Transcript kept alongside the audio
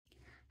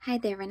Hi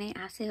there, Renee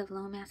Assay of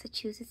Lowell,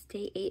 Massachusetts,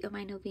 Day 8 of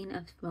my novena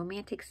of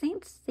Romantic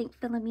Saints, St.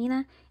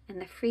 Philomena,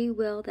 and the free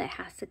will that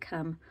has to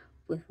come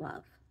with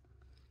love.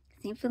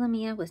 St.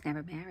 Philomena was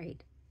never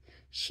married.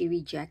 She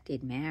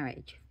rejected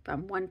marriage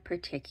from one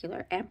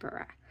particular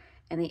emperor,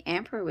 and the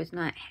emperor was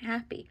not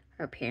happy.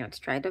 Her parents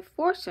tried to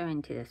force her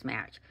into this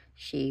marriage.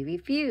 She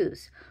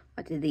refused.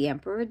 What did the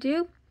emperor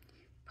do?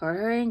 Put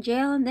her in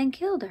jail and then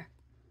killed her.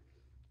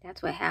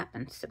 That's what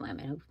happens to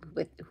women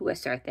who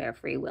assert their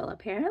free will,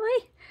 apparently.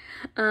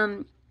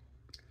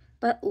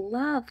 But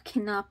love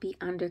cannot be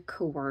under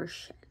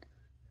coercion,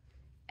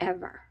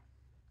 ever.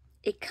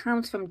 It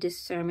comes from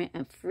discernment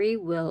and free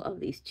will of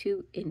these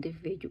two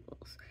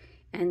individuals.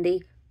 And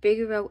they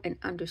figure out and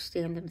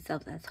understand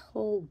themselves as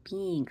whole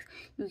beings.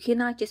 You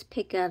cannot just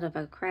pick out of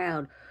a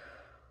crowd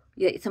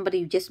somebody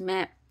you just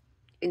met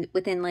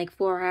within like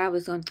 4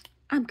 hours on,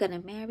 I'm going to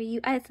marry you.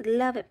 I just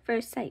love at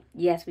first sight.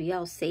 Yes, we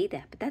all say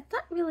that, but that's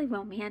not really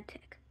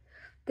romantic.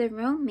 The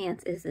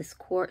romance is this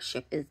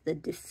courtship, is the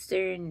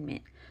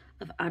discernment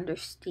of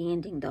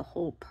understanding the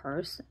whole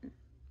person.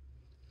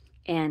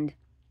 And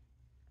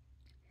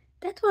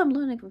that's what I'm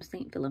learning from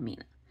St.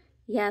 Philomena.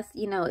 Yes,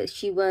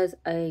 she was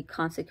a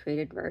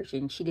consecrated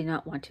virgin. She did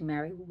not want to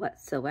marry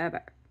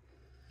whatsoever.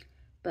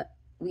 But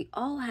we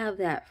all have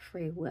that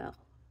free will.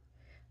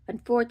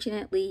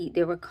 Unfortunately,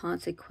 there were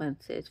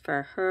consequences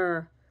for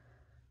her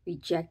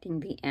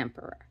rejecting the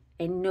emperor.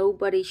 And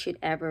nobody should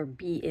ever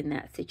be in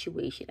that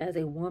situation as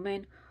a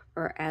woman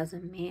or as a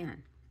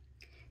man.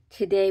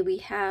 Today we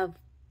have,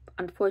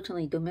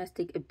 unfortunately,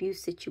 domestic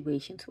abuse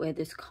situations where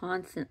there's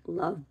constant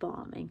love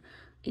bombing,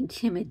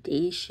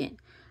 intimidation.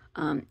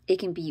 It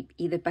can be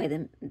either by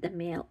the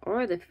male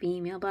or the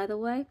female, by the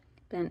way.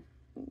 But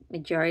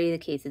majority of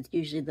the cases, it's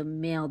usually the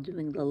male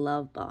doing the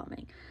love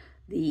bombing,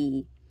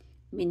 the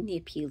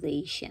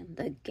manipulation,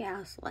 the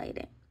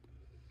gaslighting,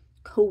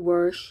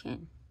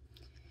 coercion.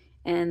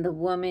 And the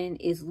woman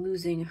is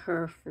losing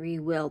her free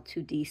will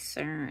to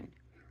discern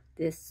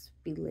this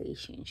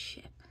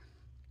relationship.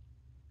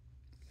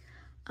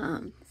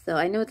 So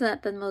I know it's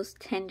not the most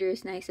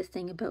tenderest, nicest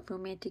thing about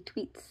romantic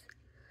tweets,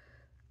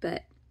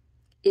 but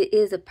it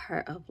is a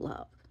part of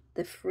love.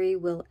 The free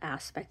will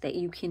aspect that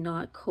you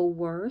cannot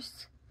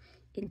coerce,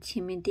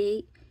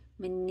 intimidate,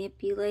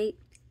 manipulate,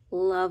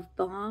 love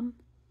bomb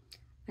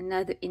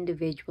another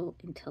individual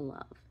into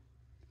love.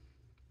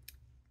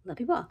 Love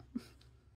you all.